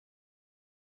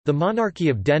The Monarchy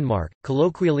of Denmark,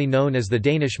 colloquially known as the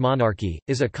Danish monarchy,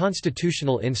 is a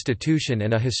constitutional institution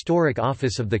and a historic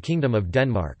office of the Kingdom of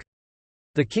Denmark.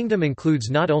 The kingdom includes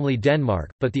not only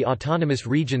Denmark, but the autonomous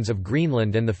regions of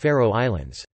Greenland and the Faroe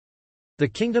Islands. The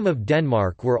Kingdom of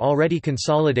Denmark were already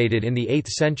consolidated in the 8th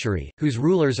century, whose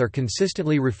rulers are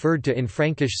consistently referred to in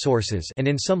Frankish sources and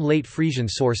in some late Frisian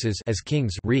sources as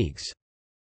kings regs.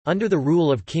 Under the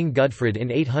rule of King Gudfred in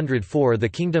 804, the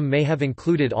kingdom may have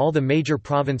included all the major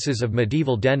provinces of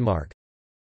medieval Denmark.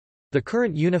 The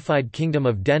current unified Kingdom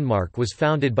of Denmark was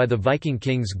founded by the Viking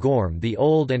kings Gorm the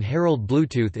Old and Harald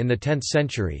Bluetooth in the 10th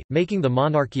century, making the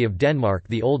Monarchy of Denmark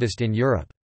the oldest in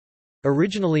Europe.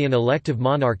 Originally an elective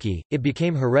monarchy, it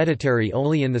became hereditary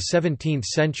only in the 17th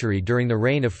century during the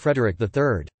reign of Frederick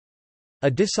III. A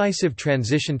decisive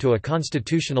transition to a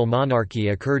constitutional monarchy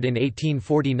occurred in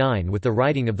 1849 with the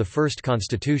writing of the first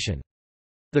constitution.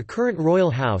 The current royal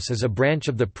house is a branch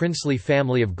of the princely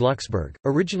family of Glucksburg,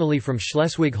 originally from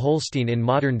Schleswig-Holstein in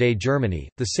modern-day Germany,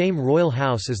 the same royal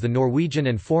house as the Norwegian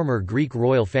and former Greek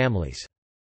royal families.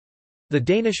 The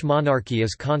Danish monarchy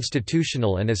is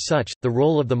constitutional and as such, the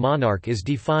role of the monarch is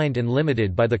defined and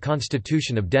limited by the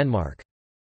Constitution of Denmark.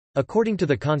 According to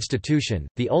the constitution,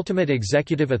 the ultimate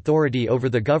executive authority over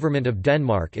the government of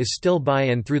Denmark is still by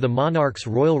and through the monarch's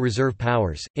royal reserve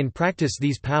powers. In practice,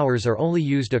 these powers are only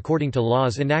used according to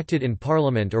laws enacted in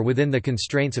parliament or within the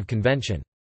constraints of convention.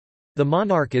 The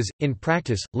monarch is, in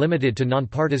practice, limited to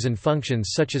nonpartisan functions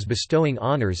such as bestowing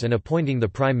honors and appointing the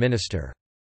prime minister.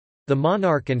 The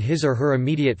monarch and his or her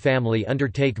immediate family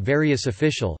undertake various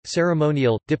official,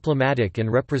 ceremonial, diplomatic and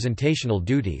representational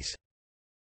duties.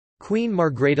 Queen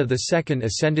Margrethe II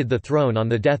ascended the throne on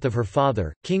the death of her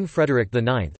father, King Frederick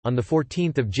IX, on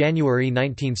 14 January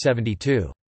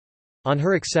 1972. On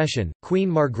her accession, Queen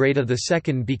Margrethe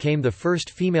II became the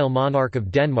first female monarch of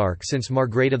Denmark since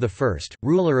Margrethe I,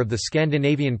 ruler of the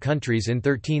Scandinavian countries in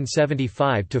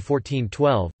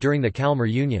 1375–1412, during the Kalmar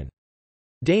Union.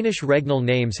 Danish regnal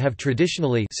names have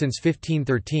traditionally since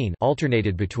 1513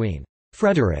 alternated between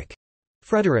Frederick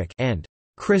and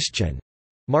Christian.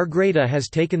 Margrethe has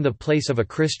taken the place of a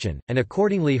Christian, and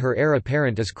accordingly her heir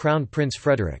apparent is Crown Prince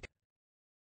Frederick.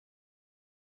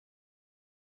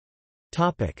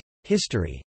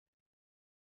 History.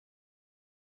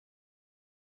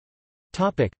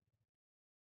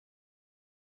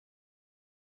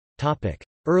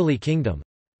 Early kingdom.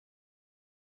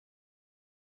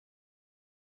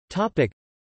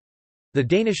 The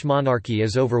Danish monarchy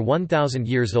is over 1,000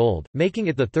 years old, making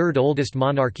it the third oldest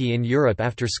monarchy in Europe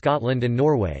after Scotland and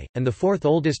Norway, and the fourth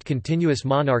oldest continuous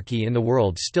monarchy in the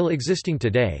world still existing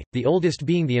today, the oldest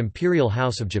being the Imperial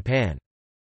House of Japan.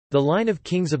 The line of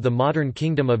kings of the modern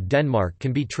Kingdom of Denmark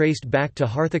can be traced back to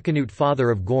Harthacnut,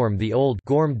 father of Gorm the Old,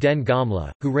 Gorm den Gamle,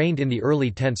 who reigned in the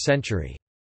early 10th century.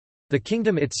 The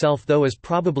kingdom itself though is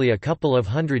probably a couple of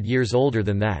hundred years older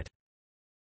than that.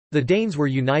 The Danes were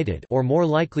united or more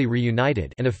likely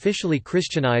reunited and officially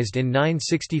Christianized in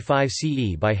 965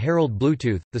 CE by Harald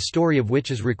Bluetooth, the story of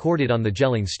which is recorded on the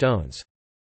Jelling stones.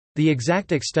 The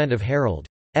exact extent of Harald's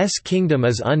kingdom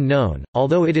is unknown,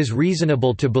 although it is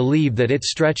reasonable to believe that it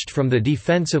stretched from the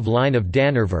defensive line of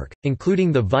Danevirke,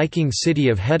 including the Viking city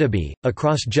of Hedeby,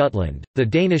 across Jutland, the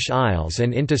Danish Isles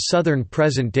and into southern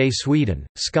present-day Sweden,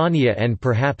 Scania and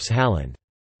perhaps Halland.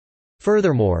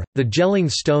 Furthermore, the Jelling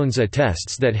stones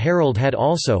attests that Harald had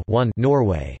also won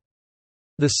Norway.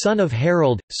 The son of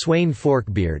Harald, Sweyn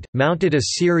Forkbeard, mounted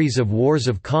a series of wars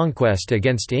of conquest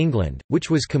against England, which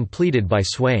was completed by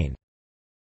Sweyn's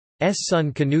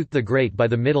son Canute the Great by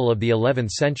the middle of the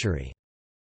 11th century.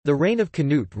 The reign of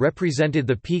Canute represented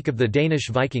the peak of the Danish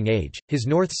Viking Age. His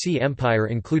North Sea Empire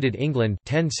included England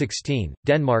 1016,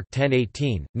 Denmark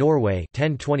 1018, Norway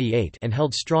 1028, and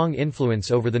held strong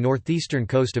influence over the northeastern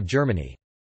coast of Germany.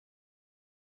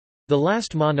 The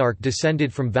last monarch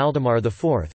descended from Valdemar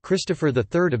IV, Christopher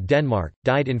III of Denmark,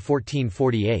 died in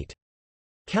 1448.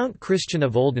 Count Christian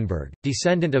of Oldenburg,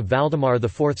 descendant of Valdemar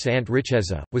IV's aunt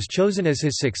Richeza, was chosen as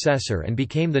his successor and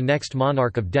became the next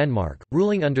monarch of Denmark,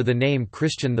 ruling under the name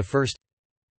Christian I.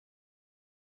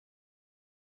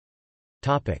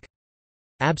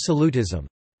 Absolutism.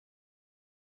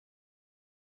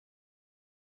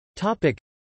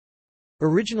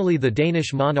 Originally the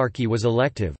Danish monarchy was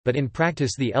elective, but in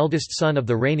practice the eldest son of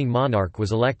the reigning monarch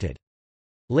was elected.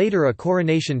 Later a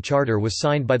coronation charter was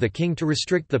signed by the king to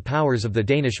restrict the powers of the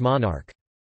Danish monarch.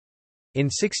 In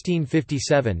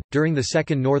 1657, during the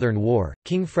Second Northern War,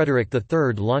 King Frederick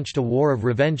III launched a war of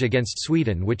revenge against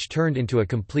Sweden which turned into a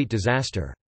complete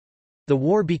disaster. The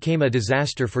war became a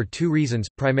disaster for two reasons,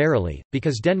 primarily,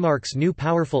 because Denmark's new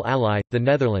powerful ally, the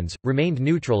Netherlands, remained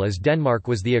neutral as Denmark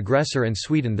was the aggressor and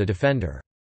Sweden the defender.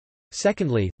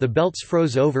 Secondly, the belts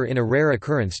froze over in a rare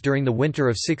occurrence during the winter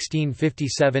of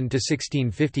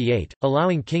 1657–1658,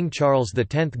 allowing King Charles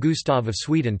X Gustav of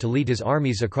Sweden to lead his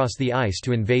armies across the ice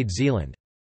to invade Zealand.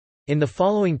 In the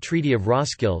following Treaty of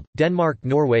Roskilde,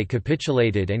 Denmark-Norway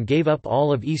capitulated and gave up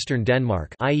all of eastern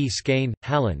Denmark, i.e. Skane,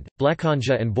 Halland, Blekinge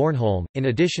and Bornholm, in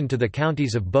addition to the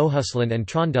counties of Bohuslän and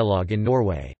Trøndelag in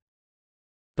Norway.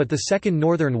 But the Second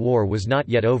Northern War was not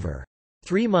yet over.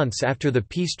 3 months after the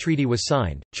peace treaty was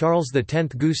signed, Charles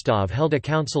X Gustav held a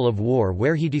council of war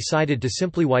where he decided to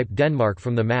simply wipe Denmark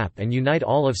from the map and unite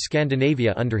all of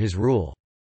Scandinavia under his rule.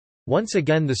 Once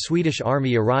again the Swedish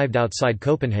army arrived outside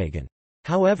Copenhagen.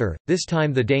 However, this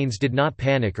time the Danes did not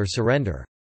panic or surrender.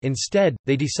 Instead,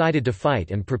 they decided to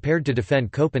fight and prepared to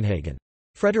defend Copenhagen.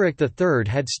 Frederick III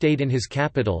had stayed in his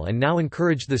capital and now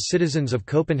encouraged the citizens of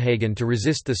Copenhagen to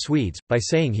resist the Swedes, by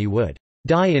saying he would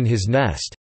die in his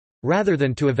nest, rather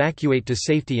than to evacuate to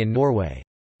safety in Norway.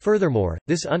 Furthermore,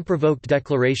 this unprovoked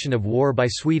declaration of war by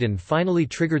Sweden finally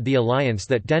triggered the alliance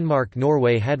that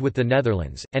Denmark-Norway had with the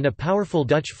Netherlands, and a powerful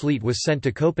Dutch fleet was sent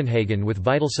to Copenhagen with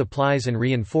vital supplies and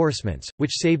reinforcements,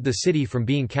 which saved the city from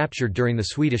being captured during the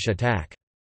Swedish attack.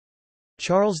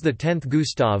 Charles X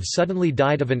Gustav suddenly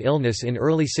died of an illness in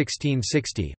early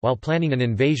 1660, while planning an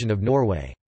invasion of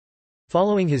Norway.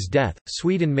 Following his death,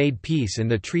 Sweden made peace in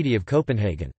the Treaty of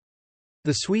Copenhagen.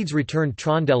 The Swedes returned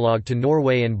Trøndelag to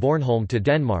Norway and Bornholm to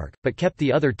Denmark, but kept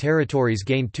the other territories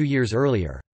gained 2 years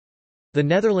earlier. The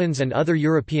Netherlands and other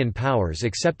European powers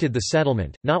accepted the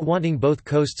settlement, not wanting both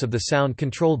coasts of the Sound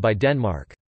controlled by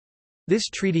Denmark. This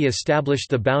treaty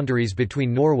established the boundaries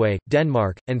between Norway,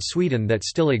 Denmark, and Sweden that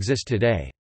still exist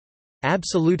today.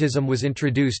 Absolutism was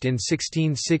introduced in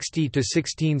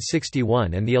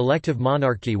 1660–1661 and the elective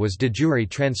monarchy was de jure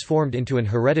transformed into an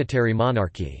hereditary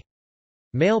monarchy.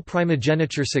 Male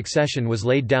primogeniture succession was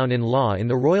laid down in law in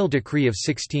the Royal Decree of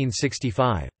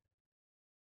 1665.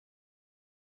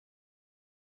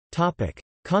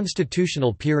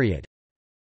 Constitutional period.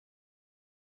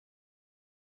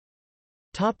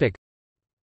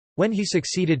 When he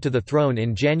succeeded to the throne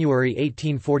in January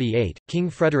 1848, King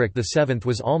Frederick VII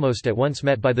was almost at once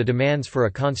met by the demands for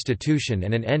a constitution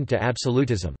and an end to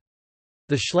absolutism.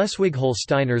 The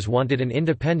Schleswig-Holsteiners wanted an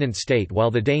independent state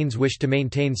while the Danes wished to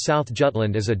maintain South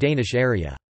Jutland as a Danish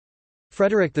area.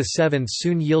 Frederick VII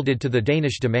soon yielded to the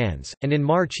Danish demands, and in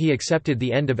March he accepted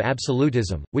the end of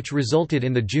absolutism, which resulted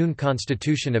in the June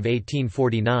Constitution of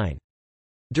 1849.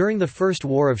 During the First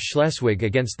War of Schleswig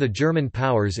against the German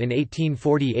powers in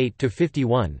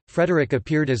 1848–51, Frederick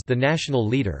appeared as the national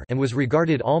leader and was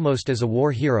regarded almost as a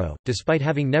war hero, despite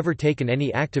having never taken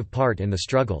any active part in the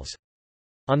struggles.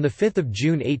 On 5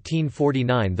 June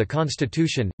 1849 the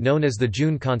constitution, known as the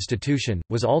June Constitution,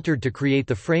 was altered to create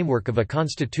the framework of a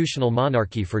constitutional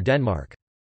monarchy for Denmark.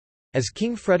 As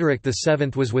King Frederick VII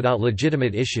was without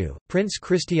legitimate issue, Prince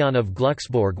Christian of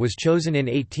Glucksborg was chosen in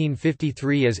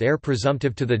 1853 as heir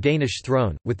presumptive to the Danish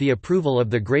throne, with the approval of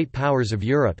the great powers of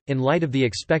Europe, in light of the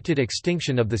expected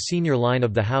extinction of the senior line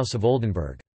of the House of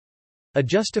Oldenburg. A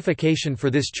justification for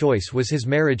this choice was his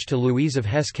marriage to Louise of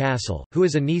Hesse-Kassel, who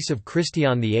as a niece of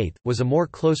Christian VIII, was a more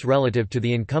close relative to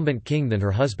the incumbent king than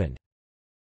her husband.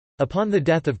 Upon the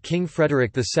death of King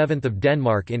Frederick VII of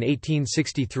Denmark in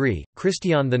 1863,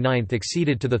 Christian IX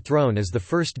acceded to the throne as the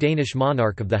first Danish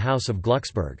monarch of the House of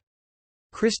Glucksburg.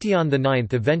 Christian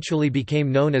IX eventually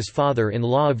became known as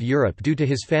father-in-law of Europe due to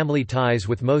his family ties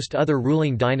with most other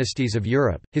ruling dynasties of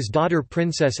Europe. His daughter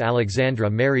Princess Alexandra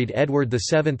married Edward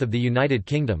VII of the United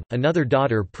Kingdom, another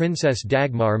daughter Princess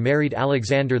Dagmar married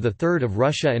Alexander III of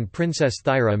Russia and Princess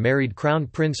Thyra married Crown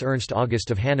Prince Ernst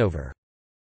August of Hanover.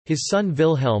 His son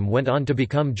Wilhelm went on to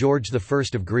become George I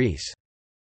of Greece.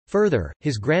 Further,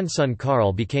 his grandson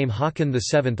Karl became Håkon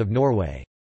VII of Norway.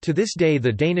 To this day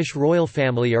the Danish royal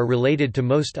family are related to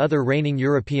most other reigning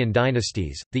European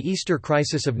dynasties. The Easter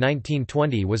Crisis of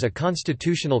 1920 was a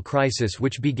constitutional crisis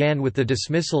which began with the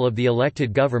dismissal of the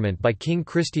elected government by King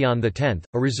Christian X,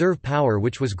 a reserve power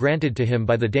which was granted to him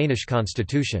by the Danish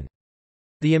constitution.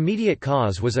 The immediate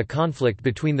cause was a conflict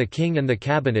between the king and the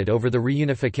cabinet over the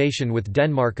reunification with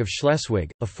Denmark of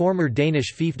Schleswig, a former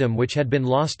Danish fiefdom which had been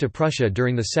lost to Prussia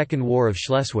during the Second War of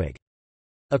Schleswig.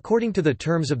 According to the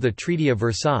terms of the Treaty of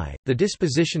Versailles, the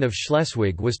disposition of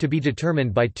Schleswig was to be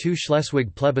determined by two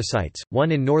Schleswig plebiscites,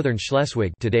 one in northern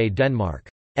Schleswig, today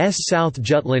Denmark's South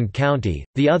Jutland County,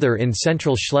 the other in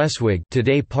central Schleswig,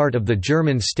 today part of the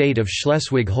German state of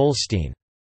Schleswig-Holstein.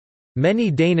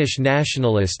 Many Danish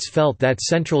nationalists felt that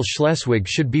Central Schleswig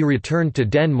should be returned to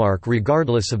Denmark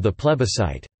regardless of the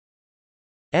plebiscite's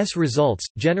results,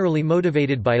 generally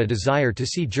motivated by a desire to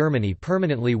see Germany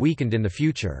permanently weakened in the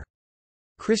future.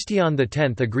 Christian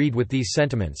X agreed with these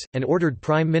sentiments, and ordered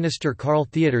Prime Minister Karl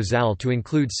Theodor Zahle to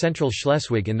include Central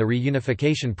Schleswig in the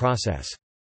reunification process.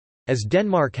 As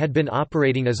Denmark had been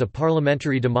operating as a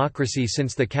parliamentary democracy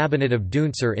since the Cabinet of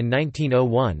Dünzer in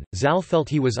 1901, Zahle felt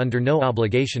he was under no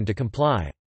obligation to comply.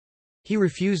 He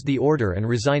refused the order and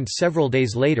resigned several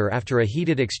days later after a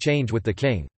heated exchange with the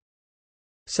king.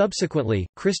 Subsequently,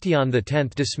 Christian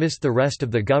X dismissed the rest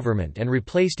of the government and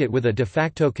replaced it with a de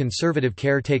facto conservative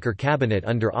caretaker cabinet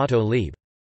under Otto Lieb.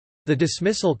 The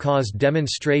dismissal caused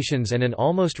demonstrations and an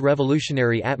almost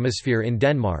revolutionary atmosphere in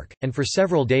Denmark, and for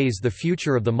several days the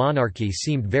future of the monarchy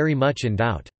seemed very much in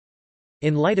doubt.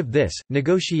 In light of this,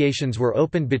 negotiations were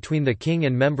opened between the king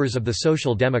and members of the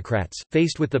Social Democrats.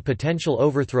 Faced with the potential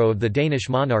overthrow of the Danish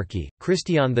monarchy,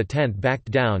 Christian X backed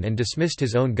down and dismissed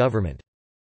his own government.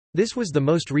 This was the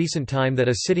most recent time that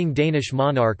a sitting Danish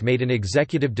monarch made an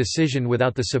executive decision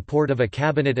without the support of a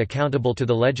cabinet accountable to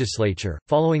the legislature.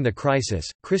 Following the crisis,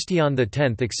 Christian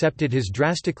X accepted his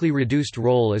drastically reduced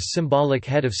role as symbolic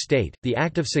head of state. The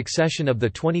Act of Succession of the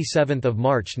 27th of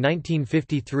March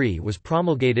 1953 was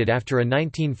promulgated after a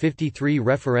 1953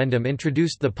 referendum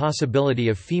introduced the possibility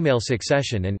of female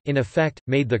succession and, in effect,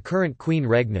 made the current queen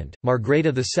regnant, Margrethe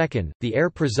II, the heir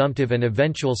presumptive and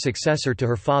eventual successor to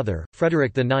her father,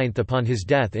 Frederick IX, upon his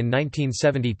death in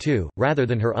 1972, rather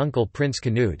than her uncle Prince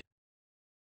Canute.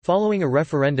 Following a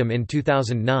referendum in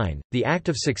 2009, the Act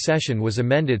of Succession was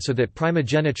amended so that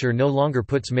primogeniture no longer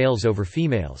puts males over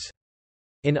females.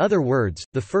 In other words,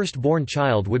 the first-born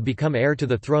child would become heir to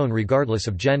the throne regardless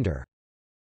of gender.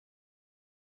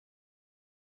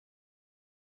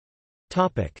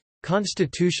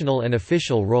 Constitutional and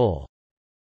official role.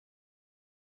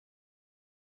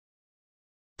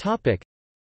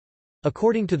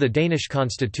 According to the Danish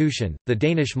constitution, the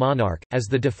Danish monarch, as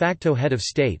the de facto head of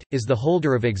state, is the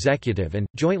holder of executive and,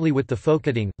 jointly with the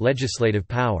Folketing, legislative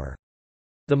power.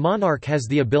 The monarch has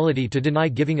the ability to deny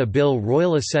giving a bill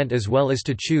royal assent as well as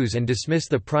to choose and dismiss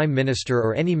the prime minister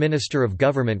or any minister of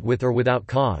government with or without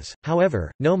cause.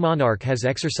 However, no monarch has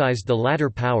exercised the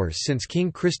latter powers since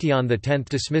King Christian X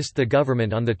dismissed the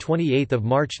government on 28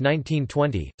 March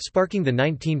 1920, sparking the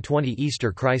 1920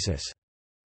 Easter crisis.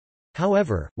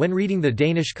 However, when reading the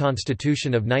Danish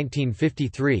constitution of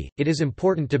 1953, it is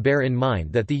important to bear in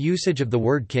mind that the usage of the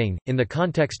word king, in the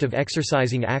context of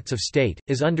exercising acts of state,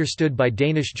 is understood by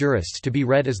Danish jurists to be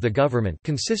read as the government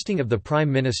consisting of the prime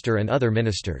minister and other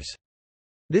ministers.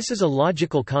 This is a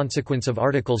logical consequence of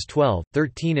Articles 12,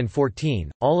 13 and 14,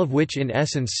 all of which in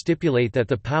essence stipulate that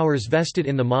the powers vested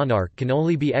in the monarch can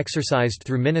only be exercised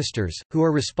through ministers, who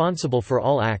are responsible for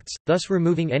all acts, thus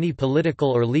removing any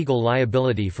political or legal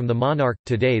liability from the monarch.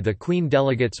 Today the Queen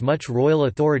delegates much royal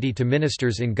authority to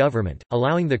ministers in government,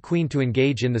 allowing the Queen to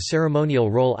engage in the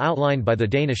ceremonial role outlined by the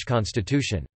Danish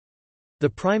constitution. The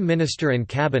Prime Minister and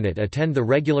Cabinet attend the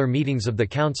regular meetings of the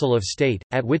Council of State,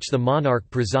 at which the monarch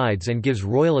presides and gives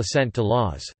royal assent to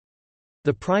laws.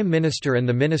 The Prime Minister and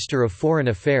the Minister of Foreign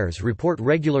Affairs report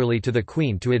regularly to the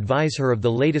Queen to advise her of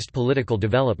the latest political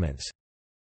developments.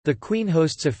 The Queen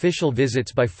hosts official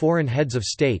visits by foreign heads of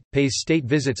state, pays state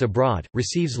visits abroad,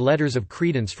 receives letters of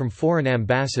credence from foreign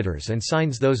ambassadors and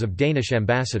signs those of Danish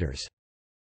ambassadors.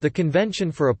 The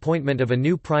convention for appointment of a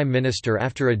new prime minister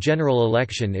after a general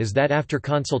election is that after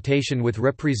consultation with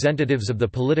representatives of the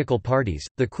political parties,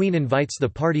 the Queen invites the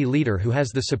party leader who has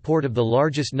the support of the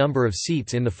largest number of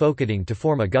seats in the Folketing to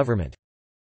form a government.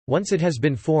 Once it has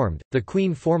been formed, the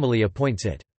Queen formally appoints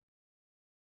it.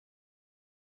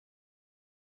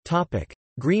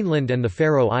 Greenland and the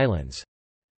Faroe Islands.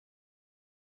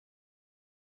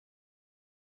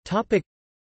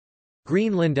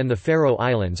 Greenland and the Faroe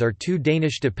Islands are two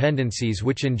Danish dependencies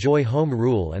which enjoy home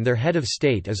rule, and their head of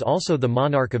state is also the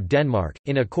monarch of Denmark.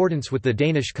 In accordance with the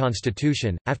Danish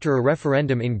constitution, after a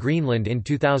referendum in Greenland in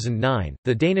 2009,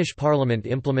 the Danish parliament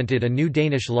implemented a new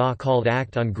Danish law called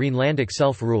Act on Greenlandic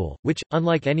Self-Rule, which,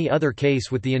 unlike any other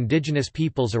case with the indigenous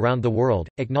peoples around the world,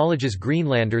 acknowledges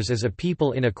Greenlanders as a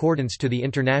people in accordance to the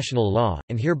international law,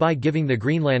 and hereby giving the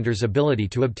Greenlanders ability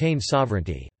to obtain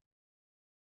sovereignty.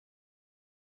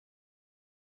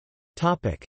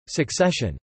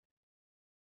 Succession.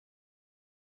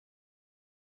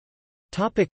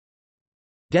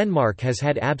 Denmark has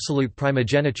had absolute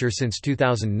primogeniture since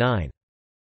 2009.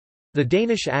 The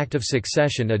Danish Act of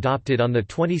Succession adopted on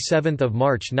 27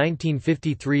 March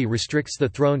 1953 restricts the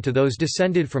throne to those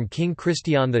descended from King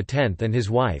Christian X and his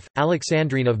wife,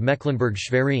 Alexandrine of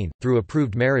Mecklenburg-Schwerin, through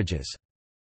approved marriages.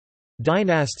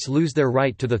 Dynasts lose their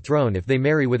right to the throne if they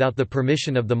marry without the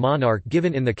permission of the monarch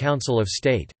given in the Council of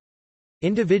State.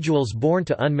 Individuals born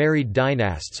to unmarried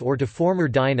dynasts or to former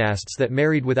dynasts that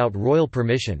married without royal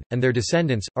permission, and their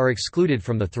descendants, are excluded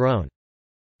from the throne.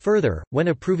 Further, when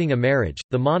approving a marriage,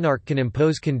 the monarch can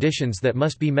impose conditions that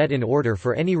must be met in order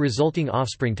for any resulting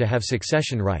offspring to have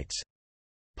succession rights.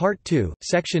 Part 2,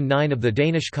 Section 9 of the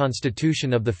Danish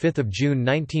Constitution of 5 June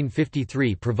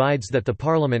 1953 provides that the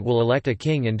parliament will elect a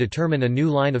king and determine a new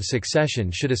line of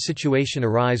succession should a situation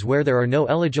arise where there are no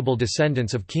eligible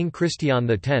descendants of King Christian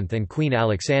X and Queen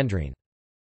Alexandrine.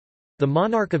 The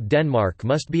monarch of Denmark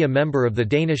must be a member of the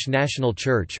Danish National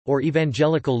Church, or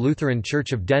Evangelical Lutheran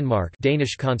Church of Denmark,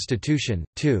 Danish Constitution,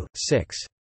 2, 6.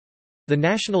 The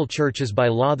national church is by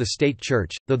law the state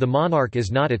church, though the monarch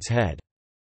is not its head.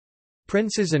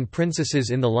 Princes and princesses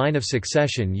in the line of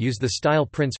succession use the style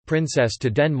prince, princess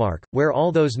to Denmark, where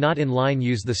all those not in line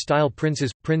use the style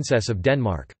princes, princess of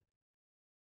Denmark.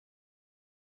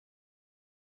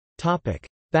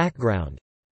 Background.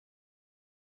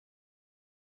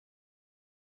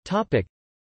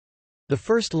 The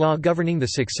first law governing the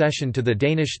succession to the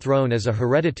Danish throne as a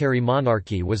hereditary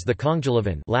monarchy was the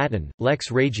Kongeloven, Latin,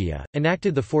 Lex Regia,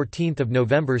 enacted 14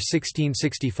 November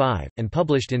 1665, and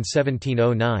published in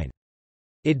 1709.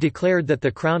 It declared that the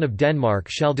crown of Denmark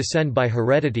shall descend by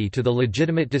heredity to the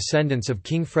legitimate descendants of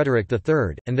King Frederick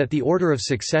III, and that the order of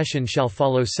succession shall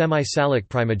follow semi-salic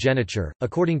primogeniture,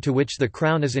 according to which the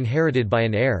crown is inherited by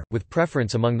an heir, with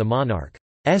preference among the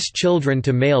monarch's children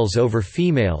to males over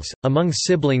females, among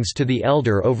siblings to the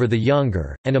elder over the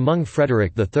younger, and among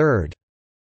Frederick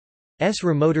III's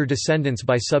remoter descendants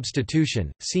by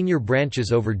substitution, senior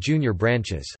branches over junior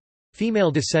branches.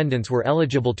 Female descendants were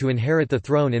eligible to inherit the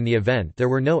throne in the event there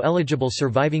were no eligible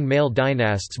surviving male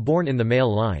dynasts born in the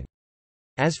male line.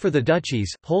 As for the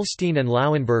duchies, Holstein and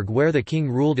Lauenburg where the king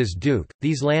ruled as duke,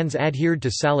 these lands adhered to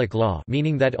Salic law,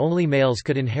 meaning that only males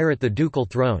could inherit the ducal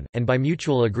throne, and by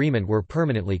mutual agreement were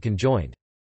permanently conjoined.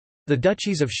 The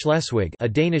duchies of Schleswig, a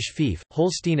Danish fief,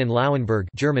 Holstein and Lauenburg,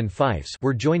 German fiefs,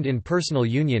 were joined in personal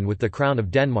union with the crown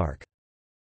of Denmark.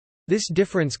 This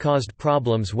difference caused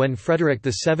problems when Frederick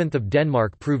VII of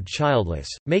Denmark proved childless,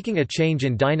 making a change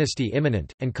in dynasty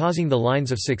imminent, and causing the lines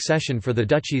of succession for the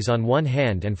duchies on one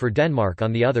hand and for Denmark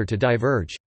on the other to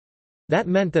diverge. That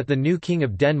meant that the new king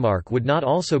of Denmark would not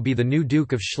also be the new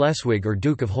Duke of Schleswig or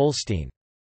Duke of Holstein.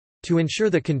 To ensure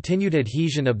the continued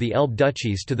adhesion of the Elbe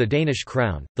duchies to the Danish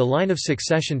crown, the line of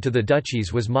succession to the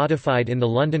duchies was modified in the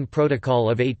London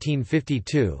Protocol of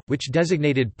 1852, which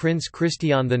designated Prince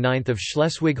Christian IX of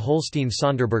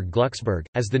Schleswig-Holstein-Sonderburg-Glucksburg,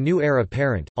 as the new heir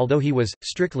apparent, although he was,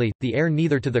 strictly, the heir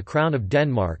neither to the crown of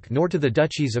Denmark nor to the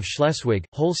duchies of Schleswig,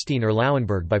 Holstein or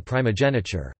Lauenburg by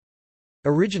primogeniture.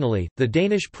 Originally, the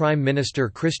Danish Prime Minister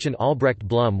Christian Albrecht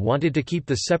Blum wanted to keep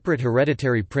the separate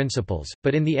hereditary principles,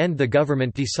 but in the end the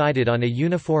government decided on a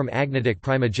uniform agnatic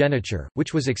primogeniture,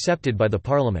 which was accepted by the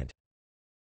parliament.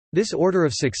 This order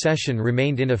of succession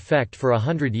remained in effect for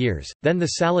 100 years, then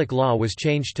the Salic law was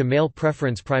changed to male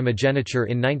preference primogeniture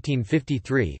in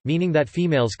 1953, meaning that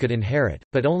females could inherit,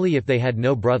 but only if they had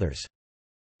no brothers.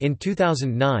 In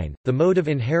 2009, the mode of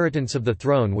inheritance of the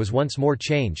throne was once more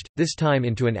changed, this time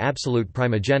into an absolute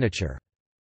primogeniture.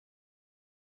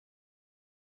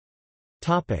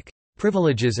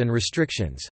 Privileges and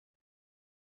restrictions.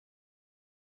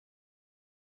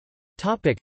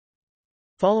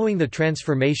 Following the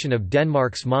transformation of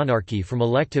Denmark's monarchy from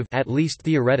elective, at least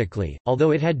theoretically, although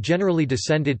it had generally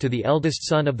descended to the eldest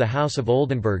son of the House of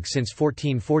Oldenburg since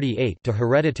 1448, to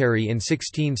hereditary in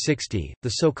 1660, the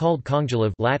so-called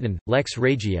Kongelov, Latin, Lex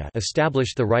Regia,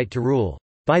 established the right to rule,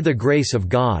 by the grace of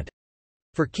God,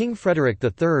 for King Frederick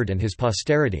III and his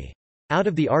posterity. Out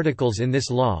of the articles in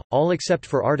this law, all except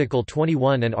for Article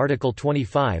 21 and Article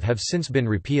 25 have since been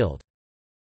repealed.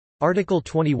 Article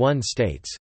 21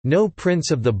 states, "No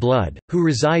prince of the blood, who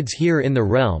resides here in the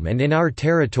realm and in our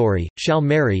territory, shall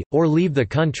marry, or leave the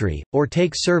country, or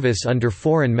take service under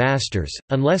foreign masters,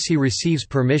 unless he receives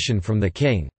permission from the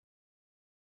king."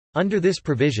 Under this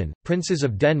provision, princes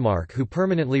of Denmark who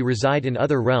permanently reside in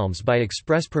other realms by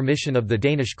express permission of the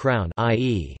Danish crown,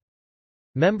 i.e.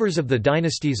 members of the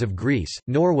dynasties of Greece,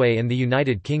 Norway and the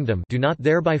United Kingdom, do not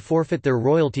thereby forfeit their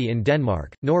royalty in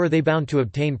Denmark, nor are they bound to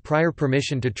obtain prior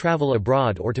permission to travel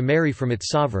abroad or to marry from its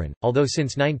sovereign, although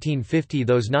since 1950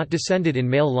 those not descended in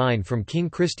male line from King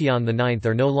Christian IX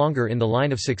are no longer in the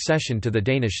line of succession to the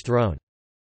Danish throne.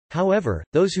 However,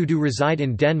 those who do reside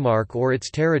in Denmark or its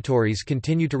territories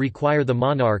continue to require the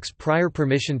monarch's prior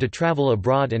permission to travel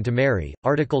abroad and to marry.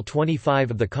 Article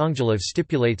 25 of the Conclave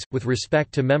stipulates, with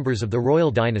respect to members of the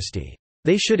royal dynasty,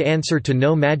 "They should answer to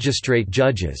no magistrate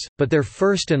judges, but their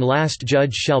first and last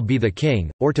judge shall be the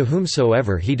king, or to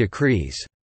whomsoever he decrees."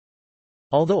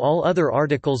 Although all other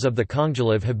articles of the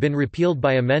Conclave have been repealed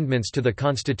by amendments to the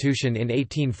Constitution in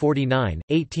 1849,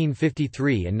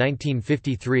 1853 and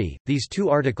 1953, these two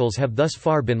articles have thus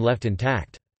far been left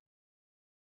intact.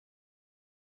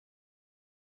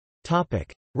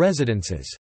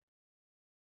 Residences.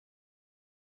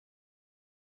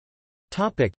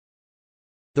 The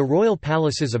royal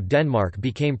palaces of Denmark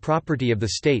became property of the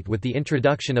state with the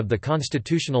introduction of the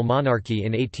constitutional monarchy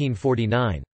in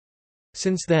 1849.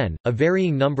 Since then, a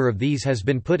varying number of these has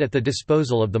been put at the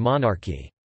disposal of the monarchy.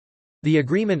 The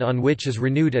agreement on which is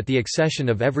renewed at the accession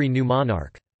of every new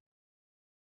monarch.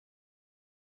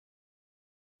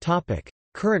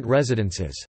 Current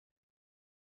residences.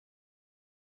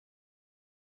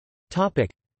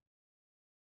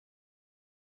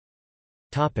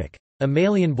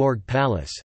 Amalienborg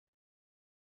Palace.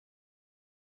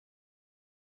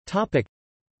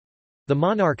 The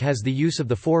monarch has the use of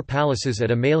the four palaces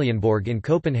at Amalienborg in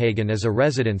Copenhagen as a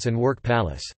residence and work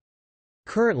palace.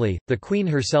 Currently, the Queen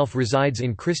herself resides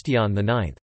in Christian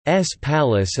IX's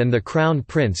palace and the Crown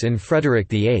Prince in Frederick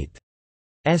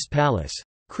VIII's palace.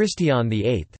 Christian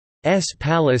VIII's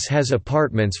palace has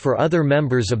apartments for other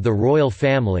members of the royal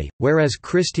family, whereas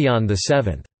Christian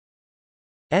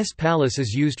VII's palace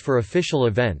is used for official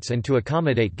events and to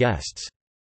accommodate guests.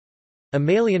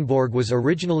 Amalienborg was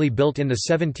originally built in the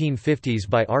 1750s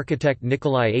by architect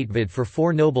Nikolai Eigtved for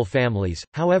four noble families.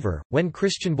 However, when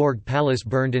Christianborg Palace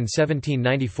burned in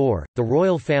 1794, the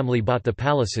royal family bought the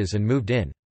palaces and moved in.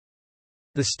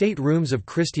 The state rooms of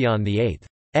Christian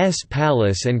VIII's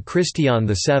palace and Christian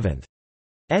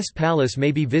VII's palace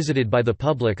may be visited by the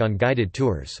public on guided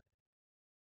tours.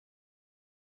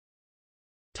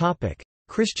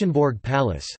 Christianborg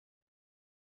Palace.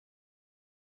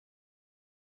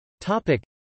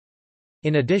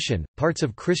 In addition, parts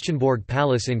of Christianborg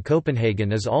Palace in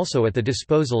Copenhagen is also at the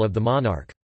disposal of the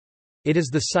monarch. It is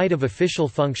the site of official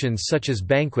functions such as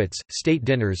banquets, state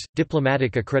dinners,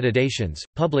 diplomatic accreditations,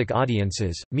 public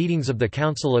audiences, meetings of the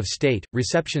Council of State,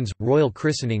 receptions, royal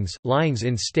christenings, lyings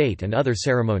in state and other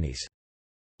ceremonies.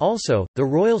 Also, the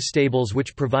royal stables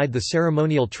which provide the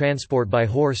ceremonial transport by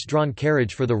horse-drawn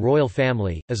carriage for the royal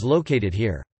family, is located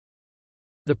here.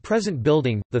 The present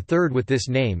building, the third with this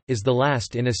name, is the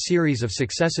last in a series of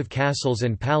successive castles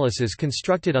and palaces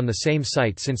constructed on the same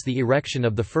site since the erection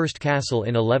of the first castle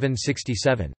in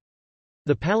 1167.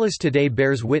 The palace today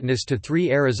bears witness to three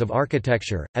eras of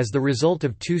architecture, as the result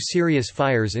of two serious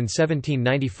fires in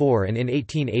 1794 and in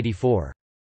 1884.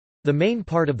 The main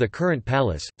part of the current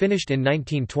palace, finished in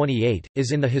 1928,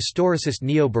 is in the historicist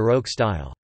neo-Baroque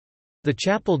style. The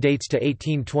chapel dates to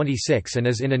 1826 and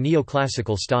is in a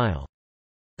neoclassical style.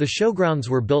 The showgrounds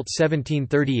were built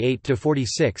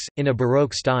 1738–46, in a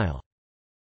Baroque style.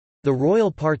 The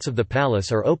royal parts of the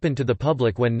palace are open to the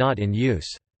public when not in use.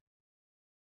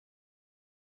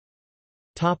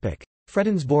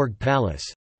 Fredensborg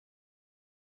Palace.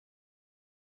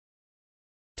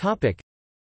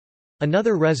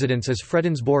 Another residence is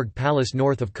Fredensborg Palace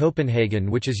north of Copenhagen,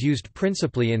 which is used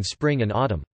principally in spring and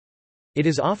autumn. It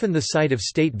is often the site of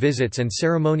state visits and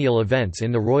ceremonial events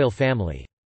in the royal family.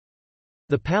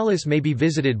 The palace may be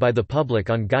visited by the public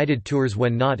on guided tours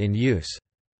when not in use.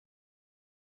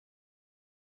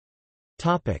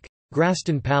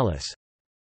 Graston Palace.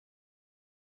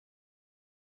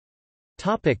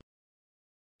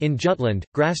 In Jutland,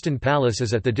 Graston Palace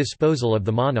is at the disposal of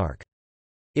the monarch.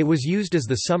 It was used as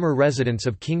the summer residence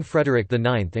of King Frederick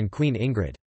IX and Queen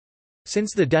Ingrid.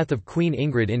 Since the death of Queen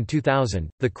Ingrid in 2000,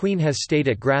 the Queen has stayed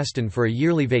at Graston for a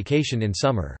yearly vacation in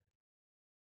summer.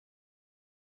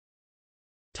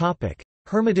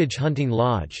 Hermitage Hunting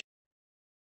Lodge.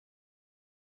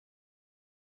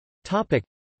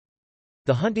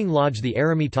 The hunting lodge, the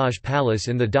Eremitage Palace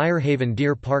in the Dyrehaven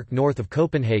Deer Park north of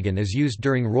Copenhagen, is used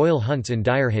during royal hunts in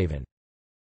Dyrehaven.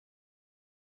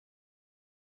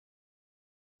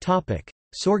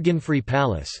 Sorgenfri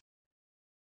Palace.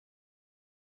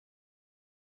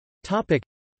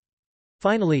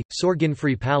 Finally,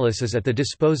 Sorgenfri Palace is at the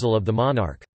disposal of the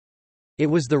monarch. It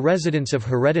was the residence of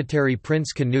hereditary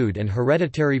Prince Canute and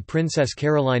hereditary Princess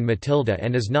Caroline Matilda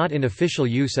and is not in official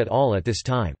use at all at this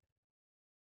time.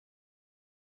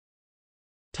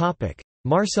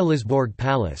 Marselisborg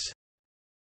Palace.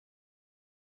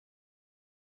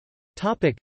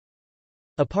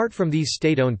 Apart from these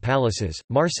state-owned palaces,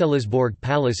 Marselisborg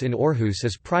Palace in Aarhus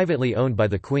is privately owned by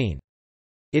the Queen.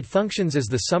 It functions as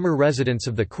the summer residence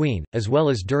of the Queen, as well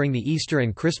as during the Easter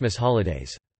and Christmas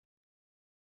holidays.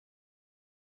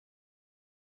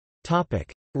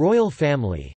 Royal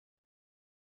family.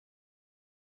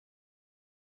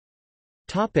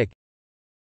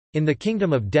 In the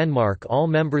Kingdom of Denmark, all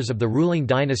members of the ruling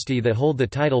dynasty that hold the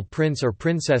title Prince or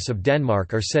Princess of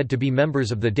Denmark are said to be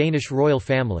members of the Danish royal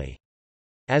family.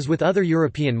 As with other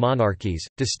European monarchies,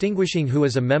 distinguishing who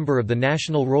is a member of the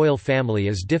national royal family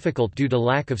is difficult due to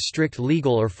lack of strict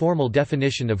legal or formal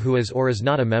definition of who is or is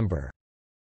not a member.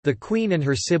 The Queen and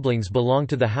her siblings belong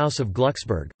to the House of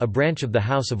Glucksburg, a branch of the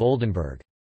House of Oldenburg.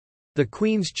 The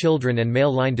Queen's children and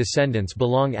male line descendants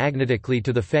belong agnatically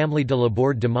to the family de la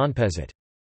Borde de Montpezat.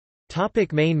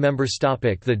 Main members.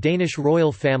 The Danish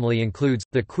royal family includes,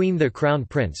 the Queen, the Crown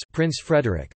Prince, Prince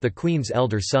Frederik, the Queen's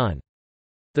elder son,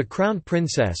 the Crown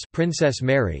Princess, Princess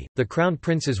Mary, the Crown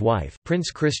Prince's wife,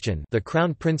 Prince Christian, the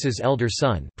Crown Prince's elder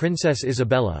son, Princess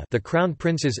Isabella, the Crown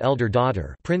Prince's elder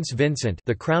daughter, Prince Vincent,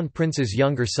 the Crown Prince's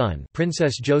younger son,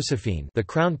 Princess Josephine, the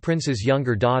Crown Prince's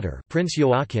younger daughter, Prince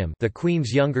Joachim, the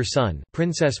Queen's younger son,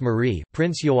 Princess Marie,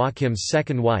 Prince Joachim's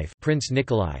second wife, Prince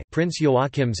Nikolai, Prince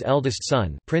Joachim's eldest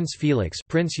son, Prince Felix,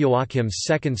 Prince Joachim's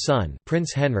second son,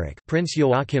 Prince Henrik, Prince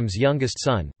Joachim's youngest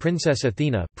son, Princess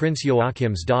Athena, Prince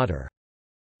Joachim's daughter.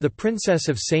 The Princess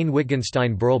of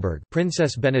Sayn-Wittgenstein-Brølberg,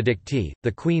 Princess Benedicte,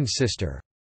 the Queen's sister.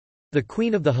 The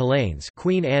Queen of the Hellenes,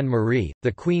 Queen Anne-Marie,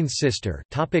 the Queen's sister.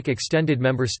 Extended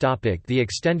members. The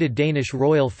extended Danish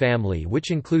royal family, which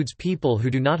includes people who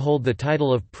do not hold the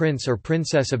title of Prince or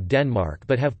Princess of Denmark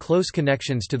but have close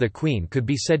connections to the Queen, could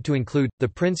be said to include, the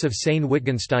Prince of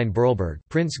Sayn-Wittgenstein-Brølberg,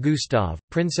 Prince Gustav,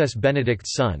 Princess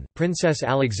Benedict's son, Princess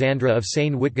Alexandra of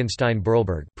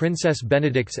Sayn-Wittgenstein-Brølberg, Princess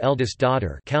Benedict's eldest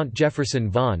daughter, Count Jefferson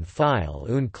von Pfeil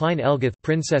und Klein-Elgith,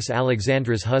 Princess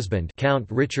Alexandra's husband, Count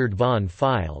Richard von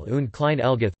Pfeil und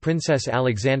Klein-Elgith, Princess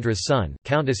Alexandra's son,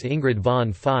 Countess Ingrid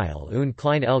von Pfeil und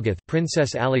Klein-Elgith,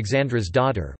 Princess Alexandra's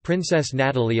daughter, Princess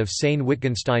Natalie of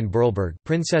Sayn-Wittgenstein-Brølberg,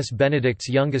 Princess Benedict's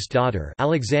youngest daughter,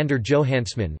 Alexander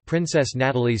Johansson, Princess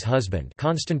Natalie's husband,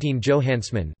 Konstantin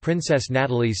Johansson, Princess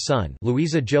Natalie's son,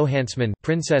 Louisa Johansson,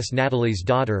 Princess Natalie's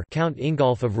daughter, Count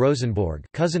Ingolf of Rosenborg,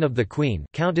 cousin of the Queen,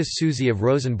 Countess Susie of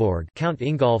Rosenborg, Count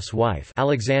Ingolf's wife,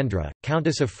 Alexandra,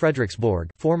 Countess of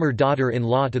Frederiksborg, former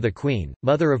daughter-in-law to the Queen,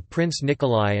 mother of Prince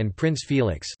Nikolai and Prince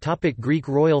Felix. Greek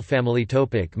royal family.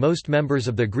 Most members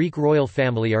of the Greek royal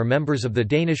family are members of the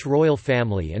Danish royal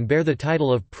family and bear the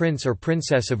title of Prince or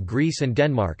Princess of Greece and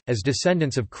Denmark, as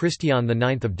descendants of Christian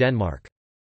IX of Denmark.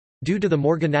 Due to the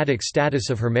morganatic status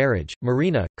of her marriage,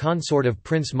 Marina, consort of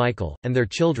Prince Michael, and their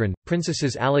children,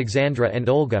 Princesses Alexandra and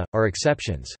Olga, are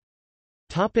exceptions.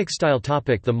 Style.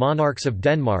 The monarchs of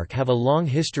Denmark have a long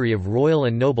history of royal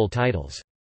and noble titles.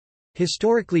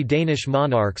 Historically, Danish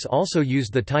monarchs also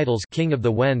used the titles King of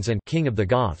the Wends and King of the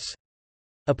Goths.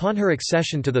 Upon her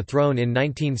accession to the throne in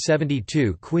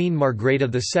 1972, Queen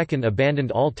Margrethe II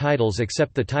abandoned all titles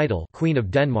except the title Queen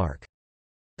of Denmark.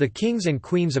 The kings and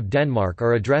queens of Denmark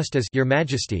are addressed as Your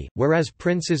Majesty, whereas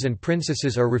princes and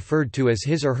princesses are referred to as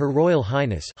His or Her Royal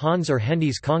Highness Hans or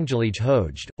Hendes Kongelige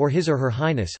Højhed, or His or Her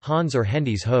Highness Hans or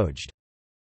Hendes Højhed.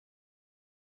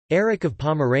 Eric of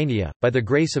Pomerania, by the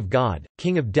grace of God,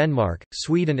 King of Denmark,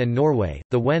 Sweden and Norway,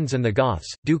 the Wends and the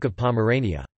Goths, Duke of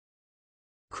Pomerania.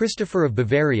 Christopher of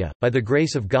Bavaria, by the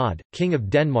grace of God, King of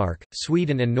Denmark,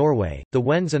 Sweden and Norway, the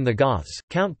Wends and the Goths,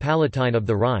 Count Palatine of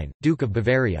the Rhine, Duke of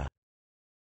Bavaria.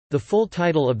 The full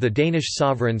title of the Danish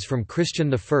sovereigns from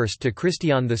Christian I to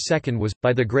Christian II was,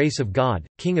 by the grace of God,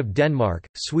 King of Denmark,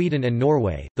 Sweden and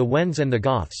Norway, the Wends and the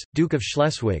Goths, Duke of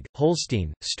Schleswig,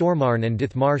 Holstein, Stormarn and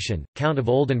Dithmarschen, Count of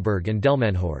Oldenburg and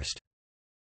Delmenhorst.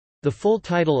 The full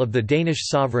title of the Danish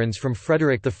sovereigns from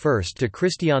Frederick I to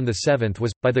Christian VII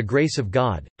was, by the grace of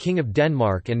God, King of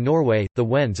Denmark and Norway, the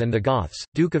Wends and the Goths,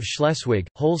 Duke of Schleswig,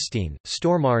 Holstein,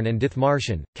 Stormarn and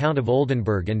Dithmarschen, Count of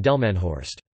Oldenburg and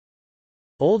Delmenhorst.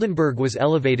 Oldenburg was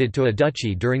elevated to a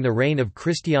duchy during the reign of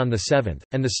Christian VII,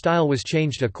 and the style was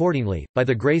changed accordingly, by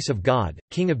the grace of God,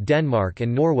 King of Denmark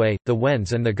and Norway, the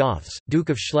Wends and the Goths, Duke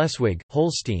of Schleswig,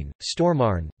 Holstein,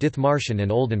 Stormarn, Dithmarschen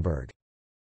and Oldenburg.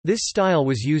 This style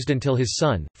was used until his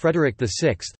son, Frederick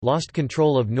VI, lost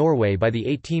control of Norway by the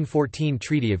 1814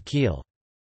 Treaty of Kiel.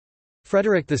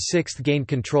 Frederick VI gained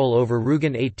control over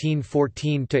Rügen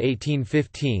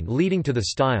 1814–1815, leading to the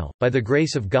style, by the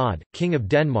grace of God, King of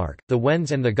Denmark, the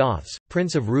Wends and the Goths,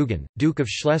 Prince of Rügen, Duke of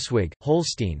Schleswig,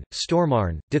 Holstein,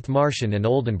 Stormarn, Dithmarschen and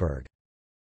Oldenburg.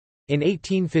 In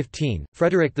 1815,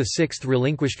 Frederick VI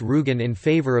relinquished Rügen in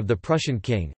favour of the Prussian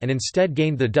king, and instead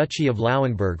gained the Duchy of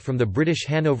Lauenburg from the British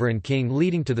Hanoverian king,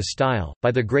 leading to the style,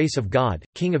 by the grace of God,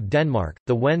 King of Denmark,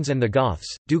 the Wends and the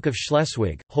Goths, Duke of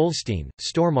Schleswig, Holstein,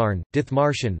 Stormarn,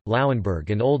 Dithmarschen, Lauenburg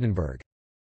and Oldenburg.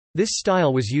 This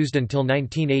style was used until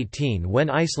 1918 when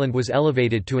Iceland was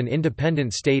elevated to an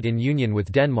independent state in union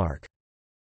with Denmark.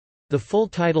 The full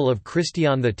title of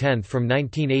Christian X from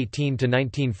 1918 to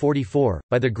 1944,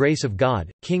 by the grace of God,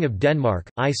 King of Denmark,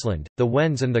 Iceland, the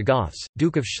Wends and the Goths,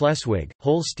 Duke of Schleswig,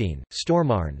 Holstein,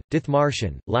 Stormarn,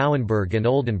 Dithmarschen, Lauenburg and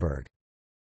Oldenburg.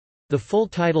 The full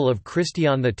title of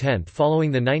Christian X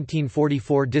following the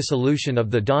 1944 dissolution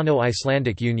of the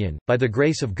Dano-Icelandic Union, by the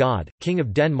grace of God, King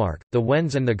of Denmark, the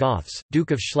Wends and the Goths,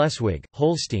 Duke of Schleswig,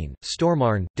 Holstein,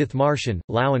 Stormarn, Dithmarschen,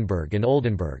 Lauenburg and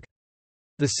Oldenburg.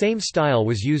 The same style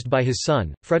was used by his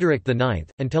son, Frederick IX,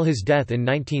 until his death in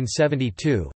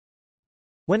 1972.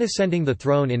 When ascending the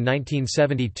throne in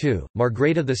 1972,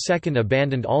 Margrethe II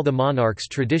abandoned all the monarch's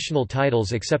traditional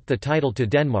titles except the title to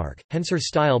Denmark, hence her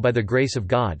style by the grace of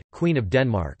God, Queen of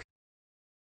Denmark.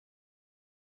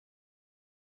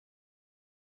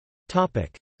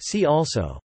 See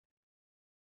also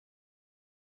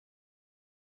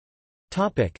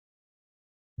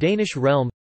Danish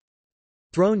realm,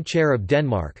 Throne chair of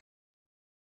Denmark,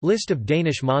 List of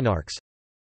Danish monarchs,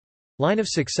 Line of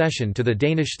succession to the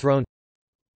Danish throne,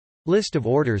 List of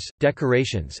orders,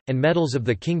 decorations, and medals of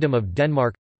the Kingdom of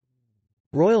Denmark,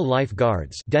 Royal Life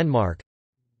Guards Denmark,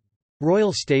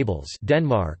 Royal Stables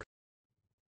Denmark,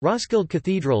 Roskilde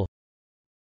Cathedral,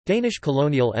 Danish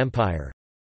colonial empire,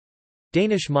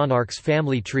 Danish monarchs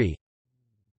family tree,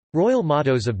 Royal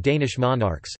mottos of Danish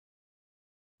monarchs,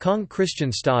 Kong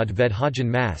Christian Stad ved Hagen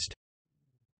Mast,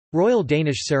 Royal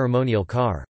Danish ceremonial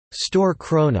car, Stor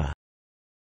Krone.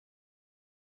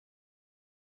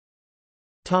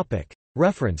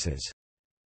 References.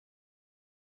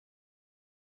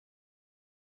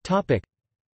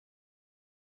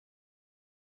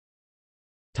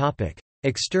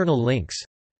 External links.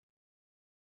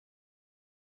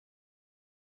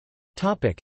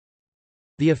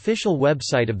 The official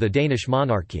website of the Danish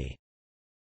monarchy.